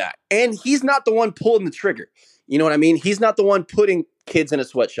doing that. And he's not the one pulling the trigger. You know what I mean? He's not the one putting kids in a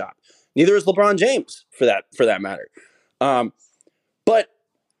sweatshop. Neither is LeBron James for that matter. But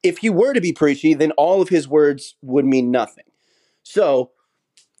if he were to be preachy, then all of his words would mean nothing. So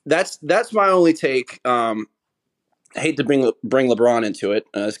that's my only take. I hate to bring LeBron into it.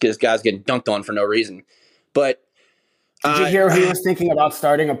 This guy's getting dunked on for no reason. But did you hear he was thinking about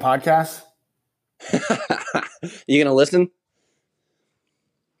starting a podcast? You gonna listen?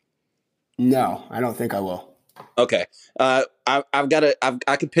 No, I don't think I will. Okay. I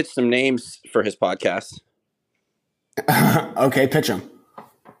could pitch some names for his podcast. Okay, pitch him.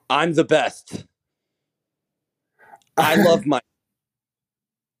 I'm the best. I love my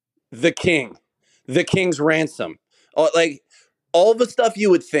the king, the king's ransom. Like all the stuff you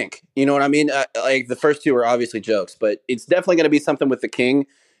would think, you know what I mean? Like the first two are obviously jokes, but it's definitely going to be something with the king,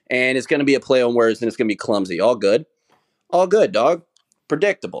 and it's going to be a play on words, and it's going to be clumsy. All good, dog.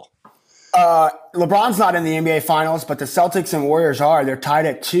 Predictable. LeBron's not in the NBA Finals, but the Celtics and Warriors are. They're tied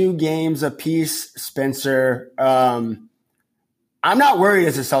at 2 games apiece, Spencer. I'm not worried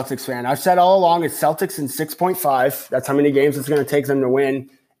as a Celtics fan. I've said all along it's Celtics in 6.5. That's how many games it's going to take them to win.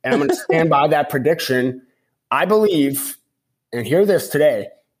 And I'm going to stand by that prediction. I believe, and hear this today,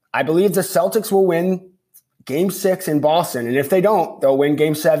 I believe the Celtics will win Game 6 in Boston. And if they don't, they'll win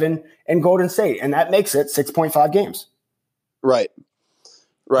Game 7 in Golden State. And that makes it 6.5 games. Right.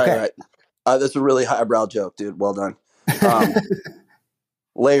 That's a really highbrow joke, dude. Well done.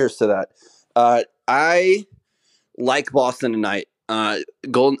 Layers to that. I like Boston tonight.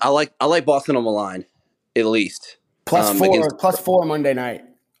 Golden. I like Boston on the line, at least. +4 Monday night.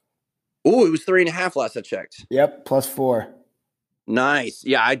 Ooh, it was 3.5 last I checked. Yep, +4. Nice.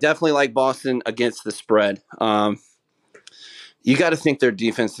 Yeah, I definitely like Boston against the spread. You got to think their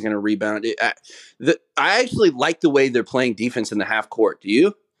defense is going to rebound. I actually like the way they're playing defense in the half court. Do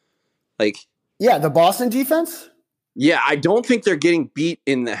you? Yeah, the Boston defense? Yeah, I don't think they're getting beat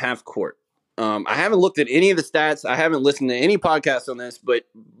in the half court. I haven't looked at any of the stats. I haven't listened to any podcasts on this, but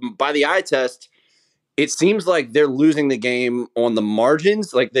by the eye test, it seems like they're losing the game on the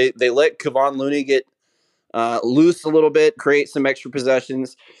margins. Like they let Kevon Looney get loose a little bit, create some extra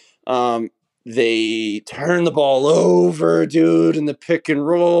possessions. They turn the ball over, dude, in the pick and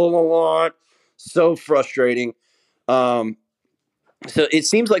roll a lot. So frustrating. So it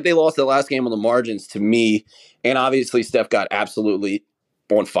seems like they lost the last game on the margins to me. And obviously Steph got absolutely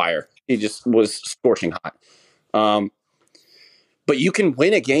on fire. He just was scorching hot. But you can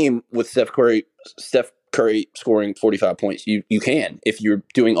win a game with Steph Curry scoring 45 points. You can if you're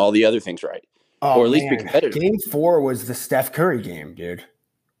doing all the other things right. Oh or at least be man, competitive. Game 4 was the Steph Curry game, dude.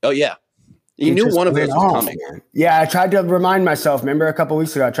 Oh yeah, you It knew just one of went those was off, coming. man. Yeah, I tried to remind myself. Remember a couple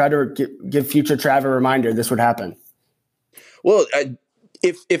weeks ago, I tried to give future Trav a reminder this would happen. Well,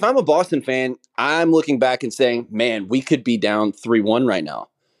 if I'm a Boston fan, I'm looking back and saying, man, we could be down 3-1 right now.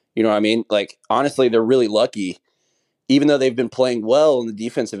 You know what I mean? Like, honestly, they're really lucky. Even though they've been playing well in the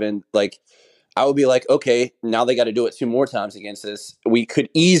defensive end, like, I would be like, okay, now they got to do it 2 more times against us. We could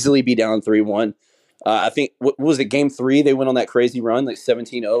easily be down 3-1. I think, what was it, game 3? They went on that crazy run, like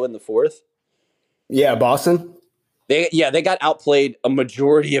 17-0 in the fourth. Yeah, Boston. They got outplayed a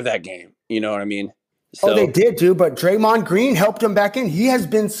majority of that game. You know what I mean? So, Oh, they did, dude. But Draymond Green helped him back in. He has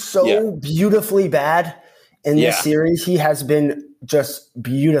been so beautifully bad in this series. He has been just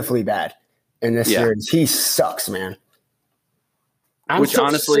beautifully bad in this series. He sucks, man. I'm Which so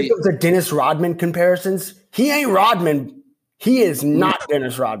honestly, sick of the Dennis Rodman comparisons. He ain't Rodman. He is not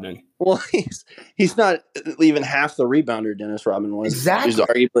Dennis Rodman. well, he's not even half the rebounder Dennis Rodman was.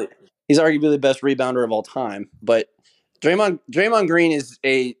 Exactly. He's arguably the best rebounder of all time. But Draymond Green is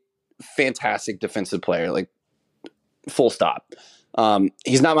a fantastic defensive player, like full stop.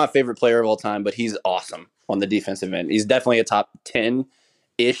 He's not my favorite player of all time, but he's awesome on the defensive end. He's definitely a top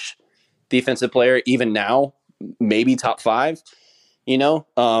 10-ish defensive player, even now, maybe top 5, you know?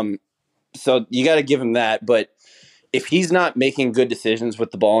 So you got to give him that. But if he's not making good decisions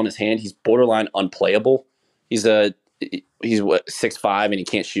with the ball in his hand, he's borderline unplayable. He's 6'5" and he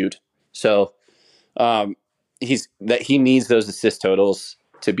can't shoot. So he needs those assist totals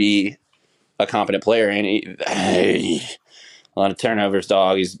to be a competent player, and a lot of turnovers,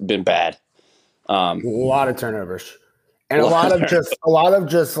 dog. He's been bad. A lot of turnovers, and a lot of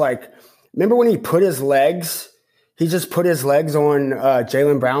just like. Remember when he put his legs? He just put his legs on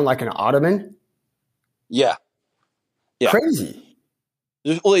Jaylen Brown like an ottoman. Yeah. Crazy.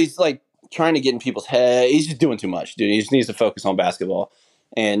 Well, he's like trying to get in people's head. He's just doing too much, dude. He just needs to focus on basketball,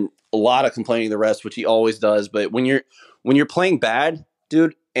 and a lot of complaining to the refs, which he always does. But when you're playing bad,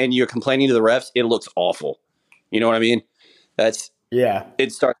 dude, and you're complaining to the refs, it looks awful. You know what I mean?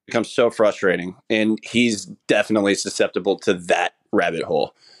 It starts to become so frustrating, and he's definitely susceptible to that rabbit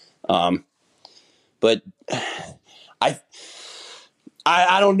hole. But I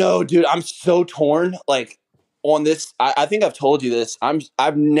don't know, dude. I'm so torn. Like on this, I think I've told you this.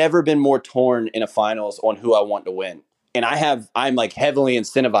 I've never been more torn in a finals on who I want to win. And I'm like heavily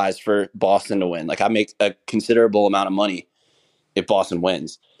incentivized for Boston to win. Like I make a considerable amount of money if Boston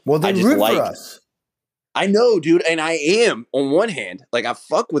wins. Well, then root for us. I know, dude, and I am on one hand. Like I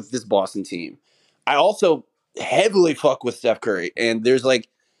fuck with this Boston team. I also heavily fuck with Steph Curry, and there's like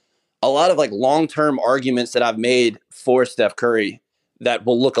a lot of like long-term arguments that I've made for Steph Curry that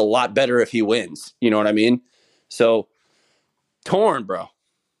will look a lot better if he wins. You know what I mean? So torn, bro.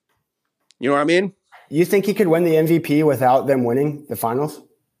 You know what I mean? You think he could win the MVP without them winning the finals?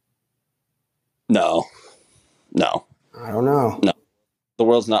 No. I don't know. No. The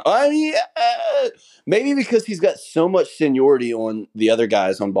world's not. I mean, maybe because he's got so much seniority on the other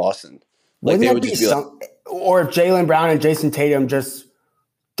guys on Boston. Like Wouldn't they that would be just be like, or if Jaylen Brown and Jason Tatum just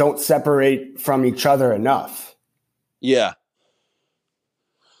don't separate from each other enough. yeah.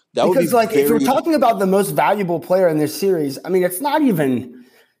 That Because would be like if you're talking about the most valuable player in this series, I mean it's not even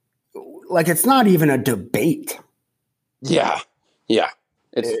a debate. Yeah.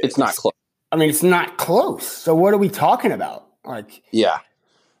 It's not close. I mean it's not close. So what are we talking about? Like Yeah.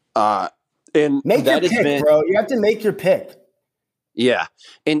 And make your pick, bro. You have to make your pick. Yeah.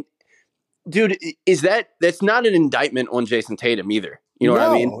 And dude, that's not an indictment on Jason Tatum either. You know what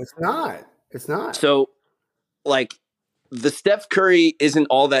I mean? No, it's not. It's not. So like the Steph Curry isn't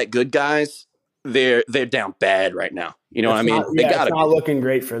all that good guys. They're down bad right now. You know what I mean? It's not looking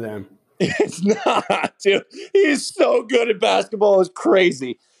great for them. It's not, dude. He's so good at basketball. It's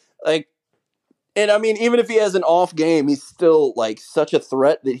crazy. Like, and I mean, even if he has an off game, he's still like such a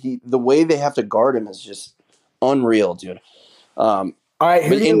threat that the way they have to guard him is just unreal, dude. All right,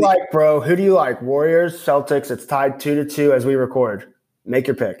 who do you like, bro? Who do you like? Warriors, Celtics. It's tied 2-2 as we record. Make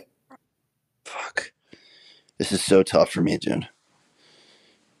your pick. Fuck. This is so tough for me, dude.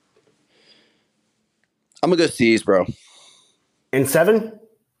 I'm going to go C's, bro. In 7?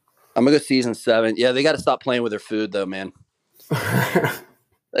 I'm going to go C's in 7. Yeah, they got to stop playing with their food, though, man.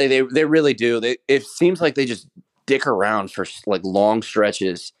 They really do. It seems like they just dick around for like long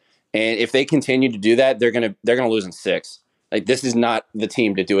stretches. And if they continue to do that, they're gonna lose in 6. Like this is not the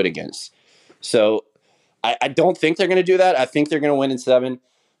team to do it against. So I don't think they're gonna do that. I think they're gonna win in 7.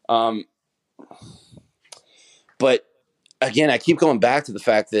 But again, I keep going back to the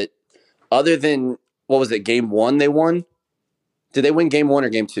fact that other than what was it, game 1 they won? Did they win game 1 or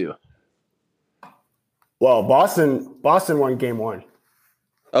game 2? Well, Boston won game one.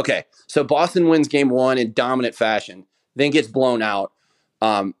 Okay, so Boston wins game one in dominant fashion, then gets blown out.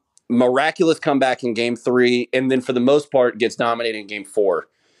 Miraculous comeback in game three, and then for the most part gets dominated in game four.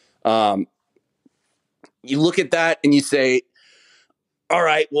 You look at that and you say, all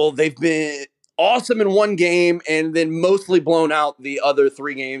right, well, they've been awesome in one game and then mostly blown out the other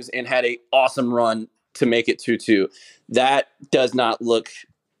three games and had an awesome run to make it 2-2. That does not look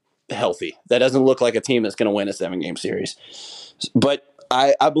healthy. That doesn't look like a team that's going to win a 7-game series. But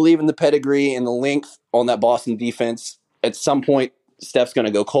I believe in the pedigree and the length on that Boston defense. At some point, Steph's going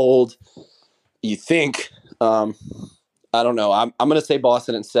to go cold. You think. I don't know. I'm going to say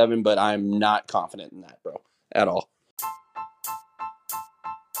Boston in 7, but I'm not confident in that, bro, at all.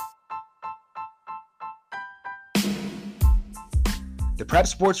 The Prep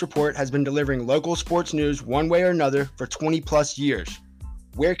Sports Report has been delivering local sports news one way or another for 20 plus years.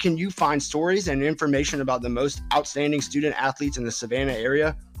 Where can you find stories and information about the most outstanding student athletes in the Savannah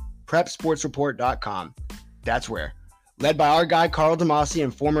area? PrepSportsReport.com. That's where. Led by our guy Carl DeMasi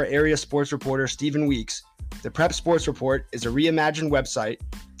and former area sports reporter Stephen Weeks, the Prep Sports Report is a reimagined website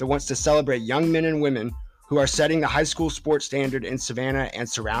that wants to celebrate young men and women who are setting the high school sports standard in Savannah and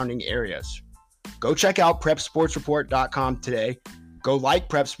surrounding areas. Go check out PrepSportsReport.com today. Go like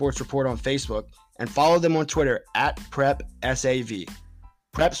Prep Sports Report on Facebook and follow them on Twitter at PrepSAV.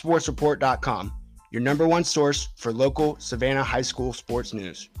 PrepSportsReport.com, your number one source for local Savannah high school sports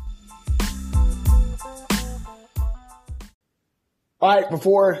news. All right,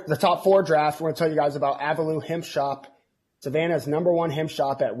 before the top 4 draft, we're going to tell you guys about Avalue Hemp Shop, Savannah's number one hemp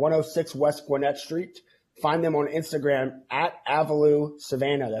shop at 106 West Gwinnett Street. Find them on Instagram at Avalue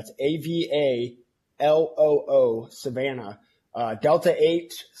Savannah. That's AVALOO Savannah. Delta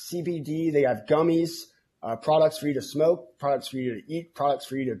 8, CBD, they have gummies, products for you to smoke, products for you to eat, products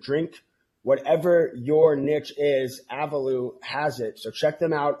for you to drink. Whatever your niche is, Avalue has it. So check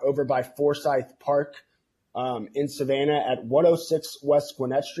them out over by Forsyth Park in Savannah at 106 West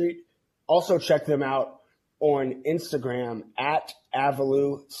Gwinnett Street. Also check them out on Instagram at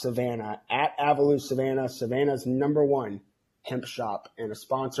Avalue Savannah, Savannah's number one hemp shop and a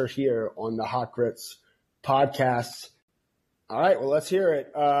sponsor here on the Hot Grits podcast. All right, well, let's hear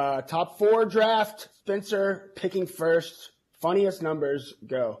it. Top 4 draft. Spencer picking first. Funniest numbers,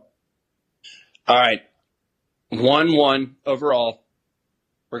 go. All right. 1-1 overall.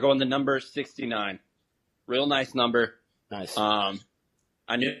 We're going the number 69. Real nice number. Nice. I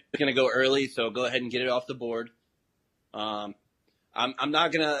knew it was going to go early, so go ahead and get it off the board. I'm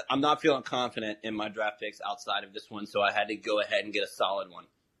not feeling confident in my draft picks outside of this one, so I had to go ahead and get a solid one.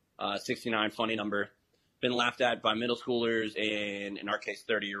 69, funny number. Been laughed at by middle schoolers and, in our case,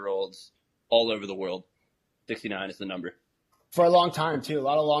 30-year-olds all over the world. 69 is the number. For a long time, too. A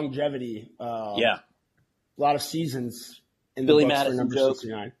lot of longevity. Yeah. A lot of seasons in Billy the books Madison for number joke.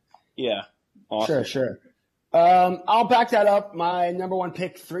 69. Yeah. Awesome. Sure. I'll back that up. My number one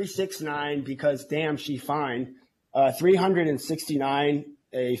pick, 369, because damn, she fine. 369,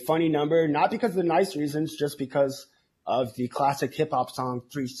 a funny number, not because of the nice reasons, just because of the classic hip-hop song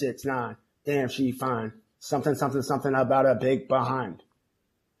 369. Damn, she fine. Something about a big behind.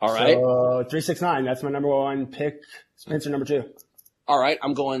 All right. So 369, that's my number one pick. Spencer, number 2. All right.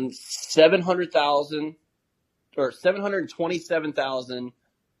 I'm going 700,000 or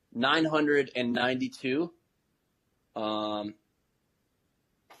 727,992. I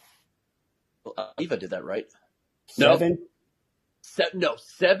believe I did that right. No.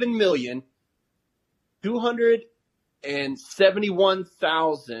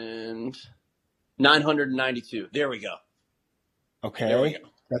 7,271,992. There we go. Okay. There we go.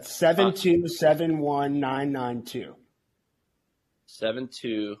 That's 7271992.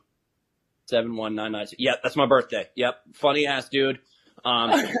 7271992. Yeah, that's my birthday. Yep. Funny ass dude.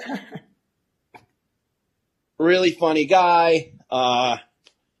 Really funny guy.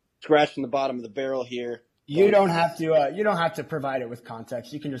 Scratching the bottom of the barrel here. You don't have to provide it with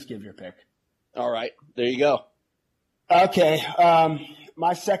context. You can just give your pick. All right. There you go. Okay.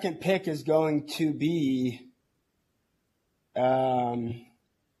 My second pick is going to be okay,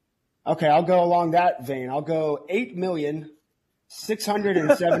 I'll go along that vein. I'll go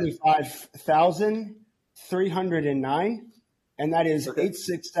 8,675,309, and that is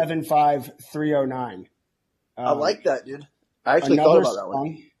 8675309. I like that, dude. I actually thought about that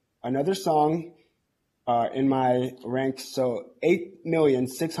one. Another song in my ranks, so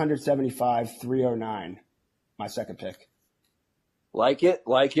 8,675,309. My second pick. Like it.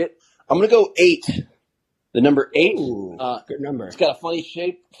 I'm gonna go 8. The number 8. Ooh, good number. It's got a funny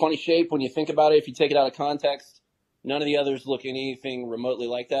shape when you think about it. If you take it out of context, none of the others look anything remotely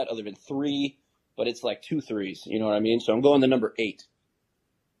like that, other than 3 but it's like 2 threes. You know what I mean? So I'm going the number 8.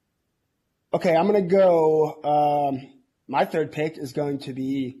 Okay, I'm going to go my third pick is going to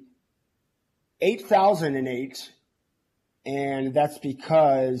be 8,008, and that's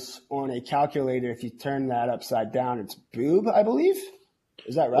because on a calculator, if you turn that upside down, it's boob, I believe.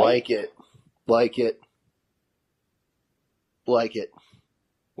 Is that right? Like it.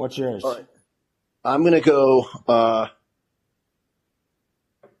 What's yours? All right. I'm going to go how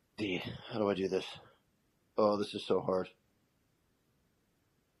do I do this? Oh, this is so hard.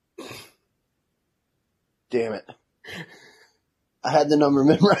 Damn it. I had the number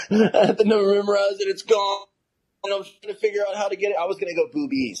memorized and it's gone. And I'm trying to figure out how to get it. I was going to go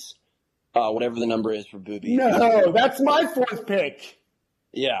boobies. Whatever the number is for boobies. No, that's my fourth pick.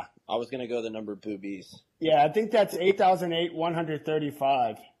 Yeah, I was going to go the number boobies. Yeah, I think that's 8,008,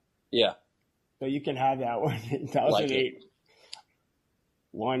 135. Yeah. So you can have that one. 8,008,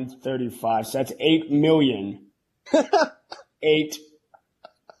 135. So that's 8,000,000.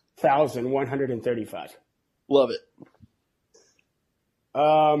 8,135. Love it.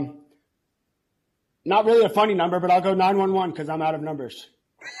 Not really a funny number, but I'll go 911 because I'm out of numbers.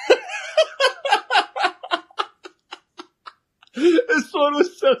 This one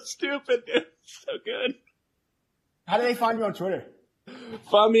was so stupid, dude. So good. How do they find you on Twitter?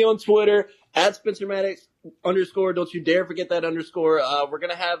 Find me on Twitter at SpencerMaddox _. Don't you dare forget that underscore. We're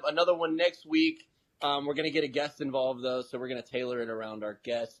going to have another one next week. We're going to get a guest involved, though, so we're going to tailor it around our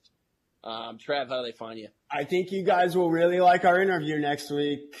guest. Trav, how do they find you? I think you guys will really like our interview next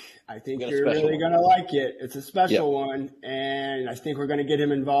week. I think you're really going to like it. It's a special one, and I think we're going to get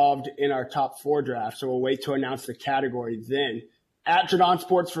him involved in our top 4 draft, so we'll wait to announce the category then. At Jadon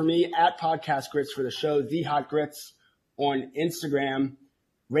Sports for me, at Podcast Grits for the show, The Hot Grits on Instagram.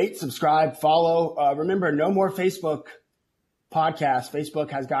 Rate, subscribe, follow. Remember, no more Facebook podcasts. Facebook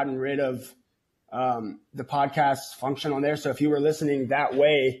has gotten rid of the podcast function on there, so if you were listening that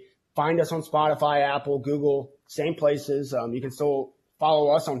way, find us on Spotify, Apple, Google, same places. You can still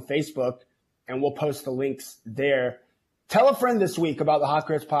follow us on Facebook, and we'll post the links there. Tell a friend this week about the Hot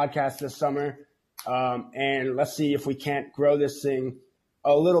Grits podcast this summer, and let's see if we can't grow this thing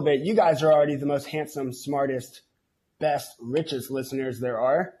a little bit. You guys are already the most handsome, smartest, best, richest listeners there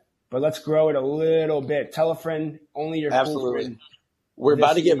are, but let's grow it a little bit. Tell a friend, only your cool friend. We're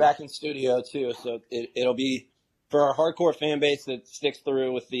about to get back in studio, too, so it'll be – for our hardcore fan base that sticks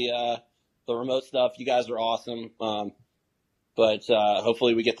through with the remote stuff, you guys are awesome. But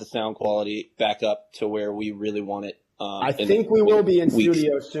hopefully we get the sound quality back up to where we really want it. I think we will be in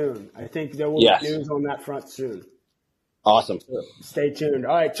studio soon. I think there will be news on that front soon. Awesome. So stay tuned.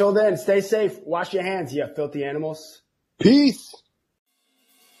 All right, till then, stay safe. Wash your hands, you filthy animals. Peace.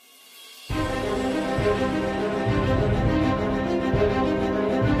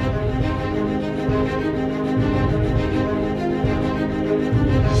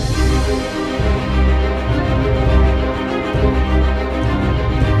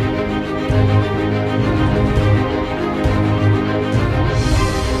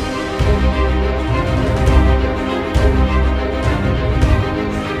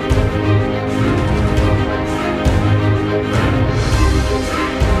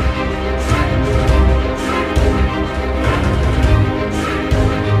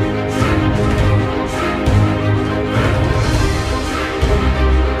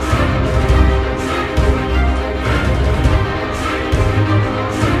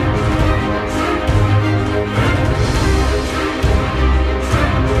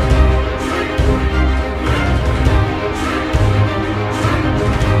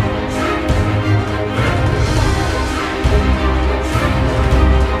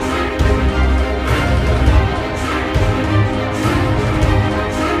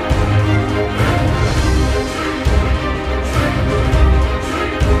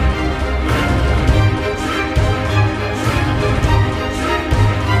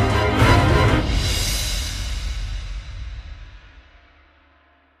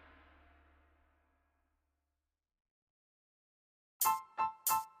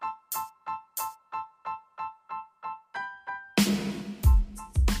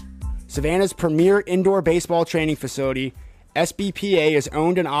 Savannah's premier indoor baseball training facility, SBPA, is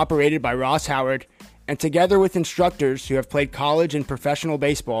owned and operated by Ross Howard, and together with instructors who have played college and professional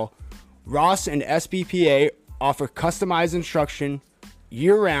baseball, Ross and SBPA offer customized instruction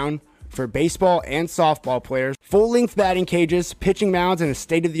year-round for baseball and softball players, full-length batting cages, pitching mounds, and a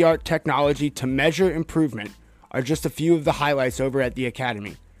state-of-the-art technology to measure improvement are just a few of the highlights over at the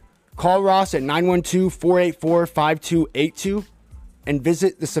Academy. Call Ross at 912-484-5282 and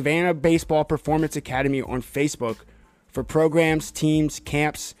visit the Savannah Baseball Performance Academy on Facebook for programs, teams,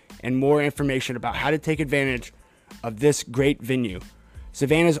 camps, and more information about how to take advantage of this great venue.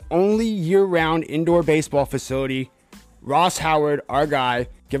 Savannah's only year-round indoor baseball facility. Ross Howard, our guy,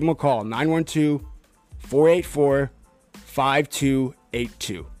 give him a call,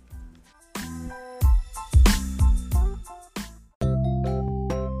 912-484-5282.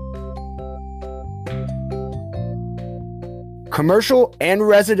 Commercial and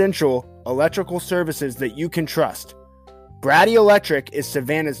residential electrical services that you can trust. Brady Electric is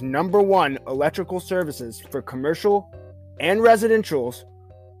Savannah's #1 electrical services for commercial and residentials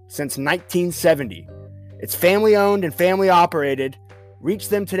since 1970. It's family owned and family operated. Reach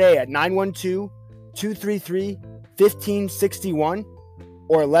them today at 912-233-1561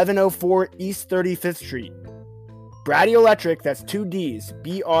 or 1104 East 35th Street. Brady Electric, that's 2 D's,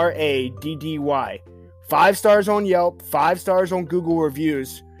 BRADDY. 5 stars on Yelp, 5 stars on Google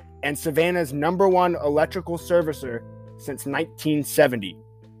reviews, and Savannah's #1 electrical servicer since 1970.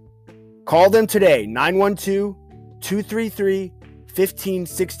 Call them today,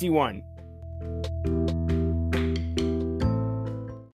 912-233-1561.